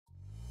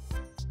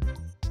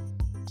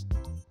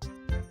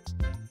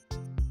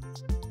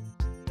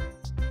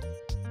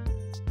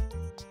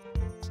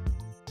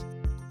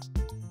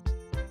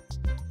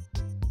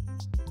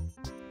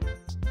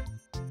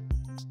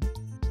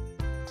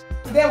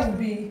Today we'll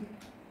be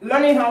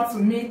learning how to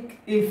make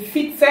a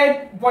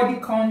fitted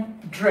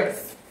bodycon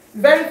dress.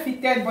 Very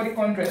fitted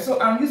bodycon dress. So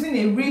I'm using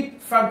a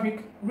ribbed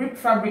fabric. Ribbed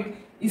fabric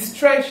is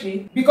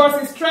stretchy.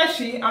 Because it's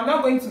stretchy, I'm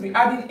not going to be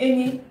adding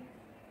any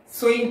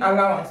sewing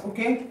allowance,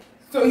 okay?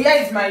 So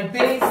here is my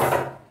base.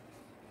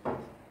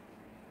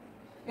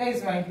 Here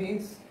is my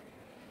base.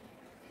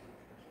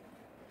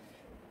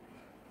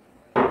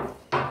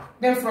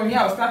 Then from here,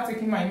 I'll start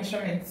taking my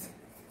measurements.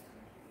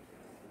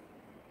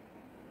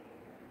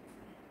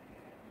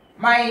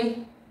 My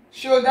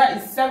shoulder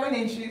is 7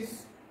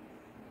 inches.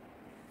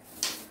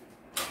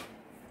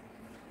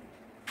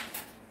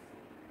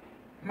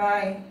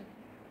 My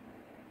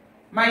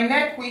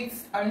neck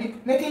width, I'm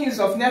making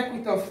use of neck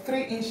width of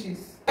 3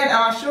 inches. Then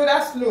our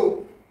shoulder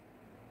slope,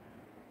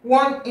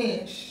 1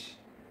 inch.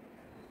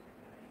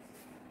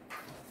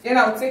 Then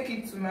I'll take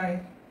it to my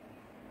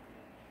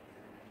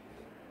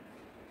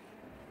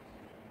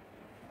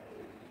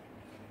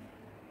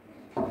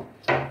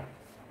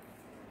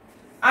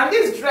and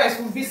this dress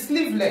will be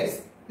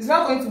sleeveless. It's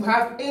not going to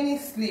have any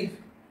sleeve.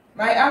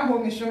 My armhole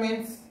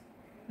measurements,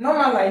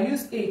 normally I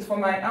use 8 for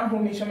my armhole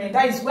measurement.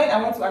 That is when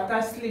I want to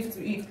attach sleeve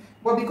to it.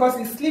 But because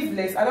it's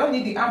sleeveless, I don't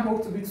need the armhole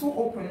to be too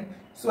open.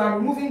 So I'm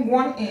removing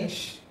 1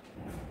 inch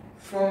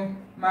from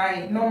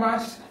my normal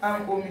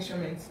armhole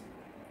measurement.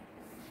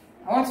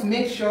 I want to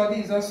make sure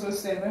this is also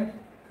 7.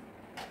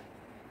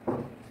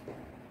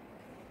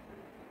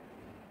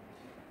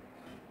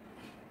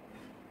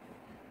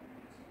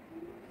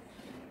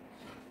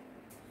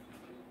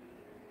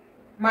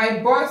 My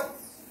bust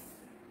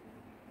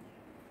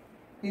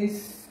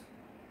is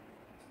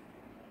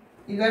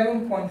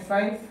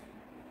 11.5,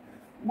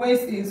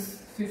 waist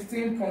is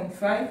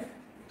 15.5.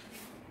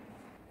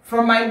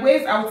 From my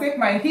waist, I'll take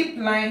my hip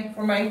line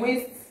from my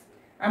waist,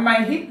 and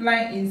my hip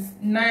line is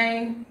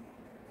 9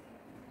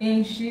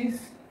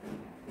 inches.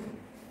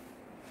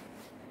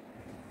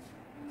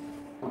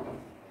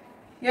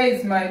 Here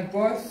is my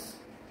bust,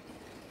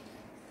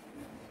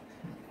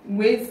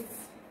 waist,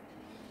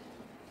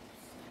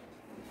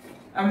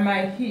 and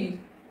my hip.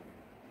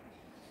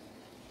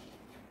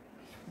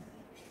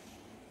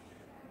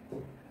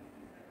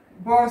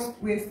 Bust,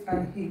 waist,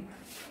 and hip.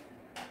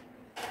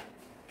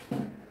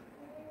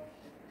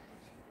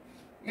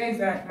 Here is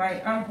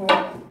my armhole.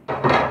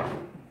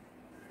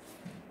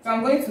 So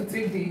I'm going to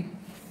take the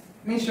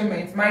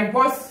measurement. My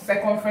bust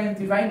circumference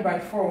divided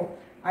by 4.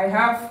 I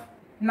have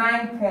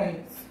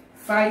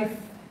 9.5.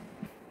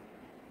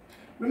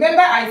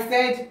 Remember I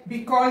said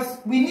because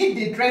we need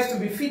the dress to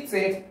be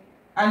fitted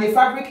and the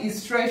fabric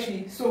is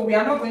stretchy, so we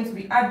are not going to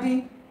be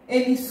adding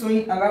any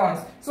sewing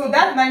allowance. So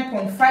that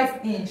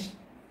 9.5 inch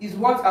is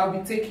what I'll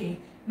be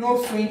taking,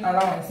 no sewing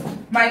allowance.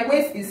 My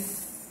waist is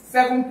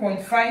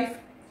 7.5,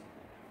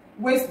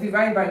 waist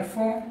divided by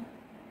 4.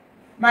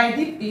 My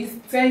hip is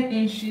 10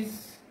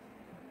 inches,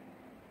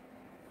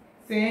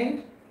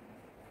 10.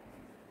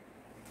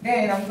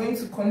 Then I'm going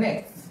to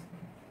connect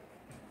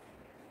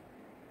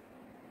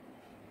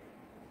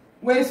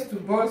waist to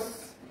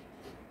bust.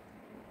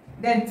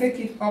 Then take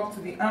it up to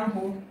the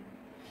armhole.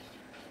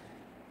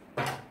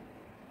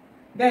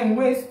 Then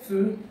waist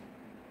to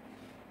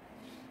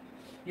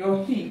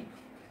your hip.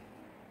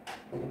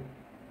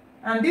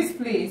 And this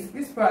place,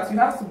 this part, you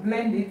have to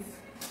blend it.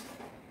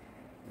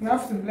 You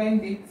have to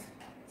blend it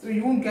so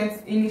you won't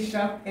get any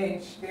sharp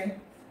edge there.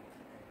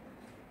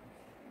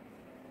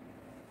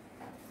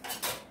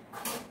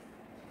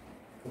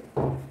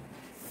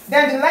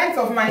 Then the length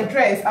of my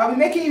dress, I'll be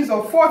making use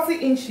of 40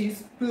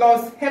 inches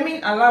plus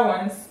hemming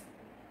allowance.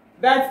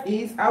 That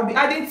is, I'll be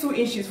adding 2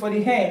 inches for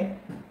the hem.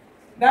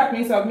 That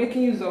means I'll be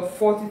making use of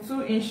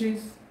 42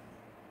 inches.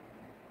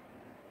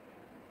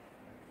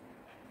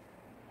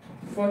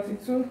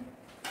 42.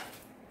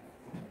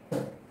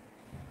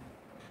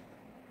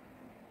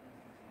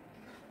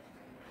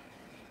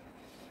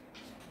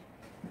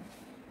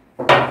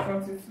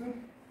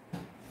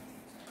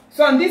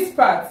 So on this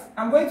part,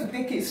 I'm going to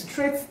take it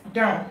straight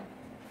down.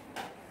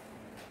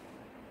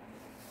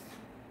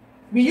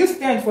 We use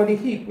 10 for the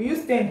hip. We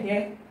use 10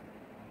 here.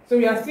 So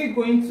we are still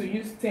going to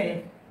use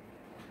 10.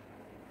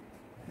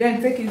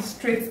 Then take it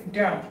straight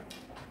down.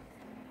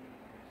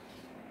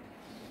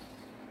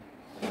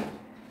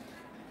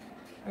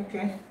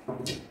 Okay.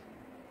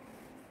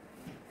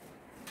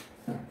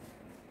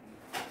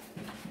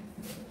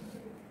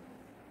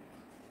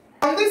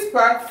 On this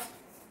part,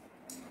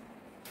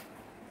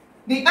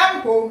 the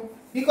armhole,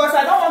 because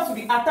I don't want to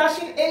be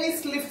attaching any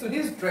sleeve to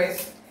this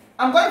dress,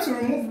 I'm going to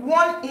remove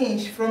 1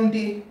 inch from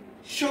the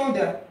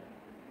shoulder.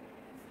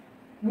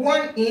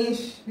 1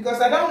 inch, because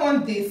I don't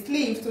want the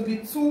sleeve to be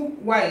too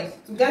wide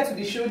to get to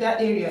the shoulder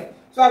area.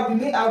 So I'll be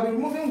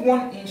removing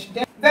 1 inch.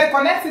 Then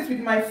connect it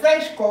with my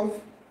French curve.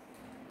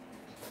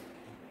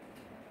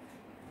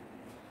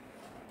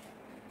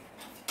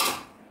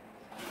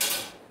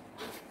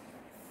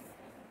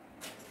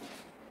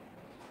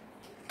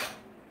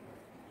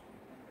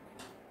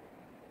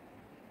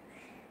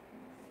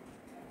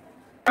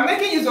 I'm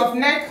making use of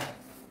neck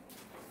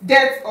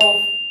depth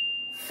of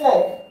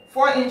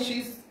 4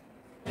 inches.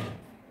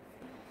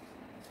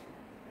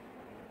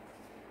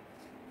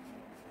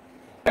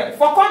 perfect.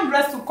 For corn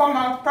dress to come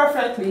out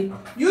perfectly,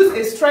 use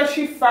a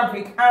stretchy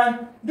fabric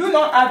and do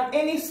not add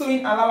any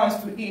sewing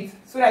allowance to it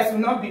so that it will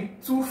not be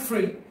too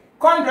free.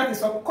 Corn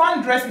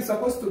dress is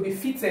supposed to be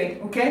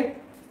fitted, okay?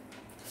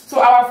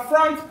 So our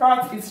front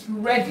part is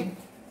ready.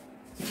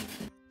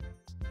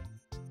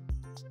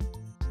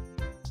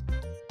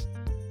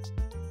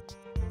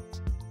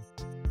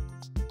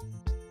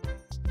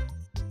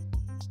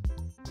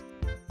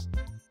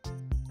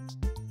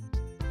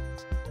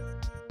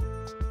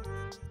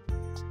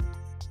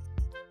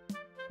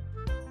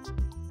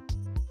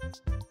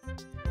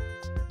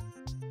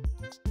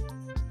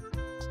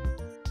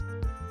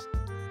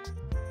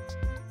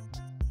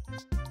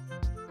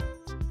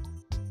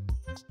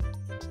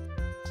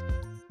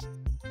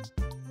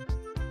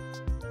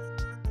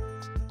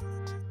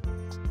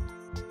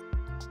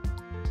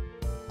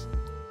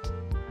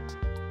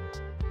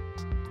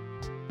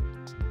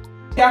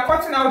 We are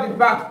cutting out the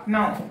back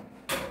now.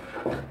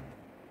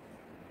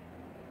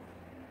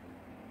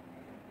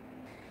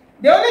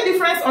 The only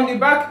difference on the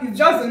back is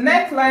just the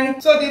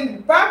neckline. So the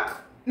back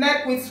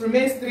neck width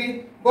remains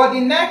 3, but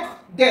the neck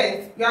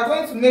depth, we are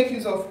going to make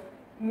use of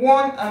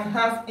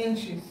 1.5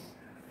 inches.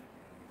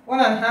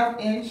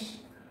 1.5 inch.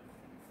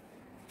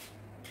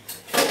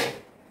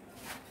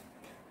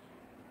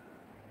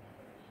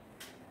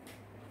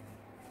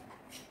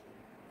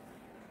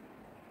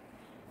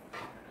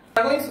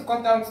 We are going to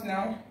cut out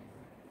now.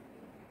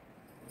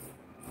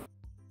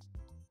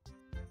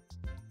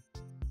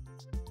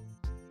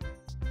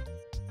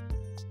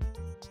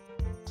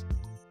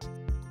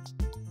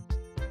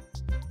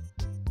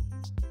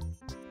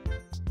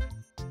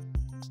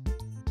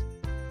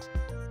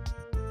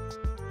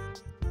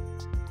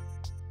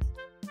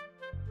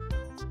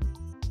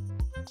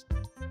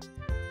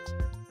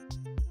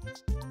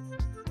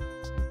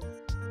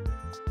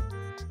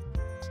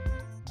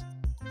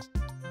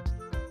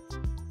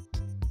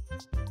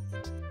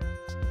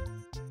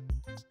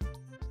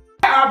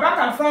 Our back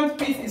and front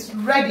piece is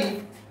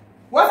ready.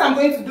 What I'm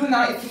going to do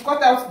now is to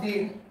cut out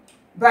the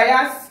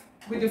bias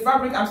with the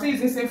fabric. I'm still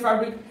using the same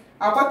fabric.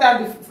 I'll cut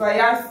out the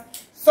bias,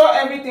 sew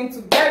everything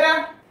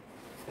together.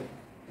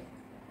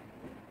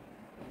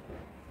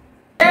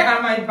 Here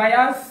are my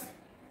bias.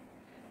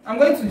 I'm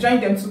going to join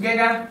them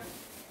together,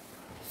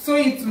 sew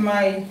it to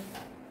my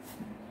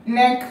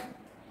neck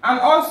and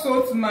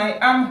also to my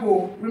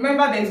armhole.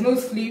 Remember, there is no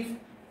sleeve,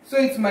 sew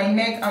it to my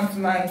neck and to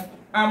my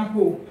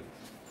armhole.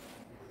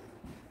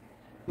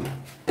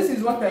 This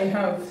is what I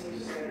have.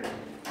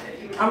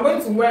 I'm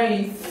going to wear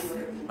it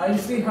and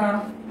you see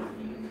how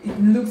it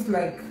looks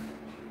like.